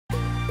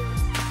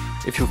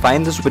If you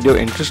find this video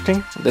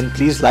interesting, then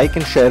please like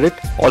and share it.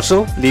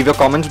 Also, leave your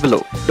comments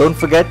below. Don't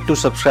forget to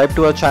subscribe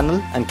to our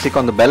channel and click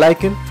on the bell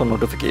icon for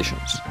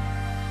notifications.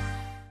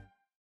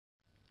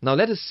 Now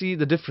let us see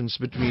the difference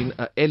between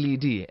a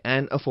LED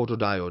and a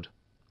photodiode.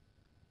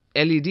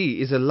 LED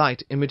is a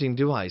light emitting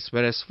device,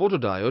 whereas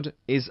photodiode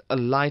is a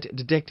light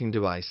detecting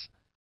device.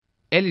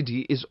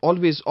 LED is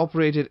always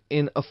operated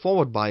in a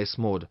forward bias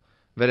mode,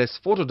 whereas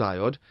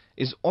photodiode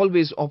is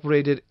always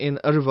operated in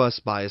a reverse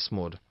bias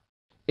mode.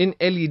 In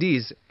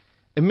LEDs,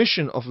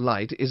 emission of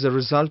light is a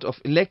result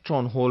of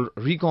electron-hole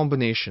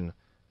recombination,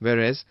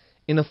 whereas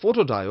in a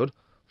photodiode,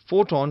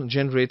 photon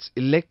generates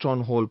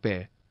electron-hole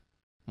pair.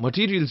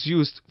 Materials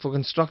used for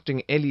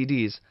constructing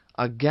LEDs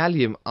are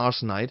gallium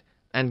arsenide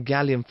and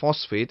gallium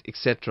phosphate,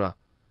 etc.,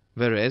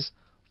 whereas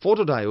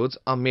photodiodes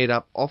are made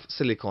up of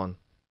silicon.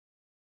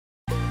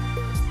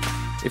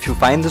 If you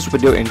find this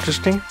video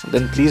interesting,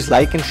 then please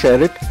like and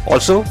share it.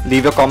 Also,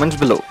 leave your comments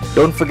below.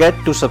 Don't forget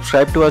to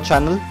subscribe to our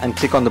channel and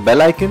click on the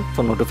bell icon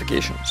for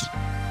notifications.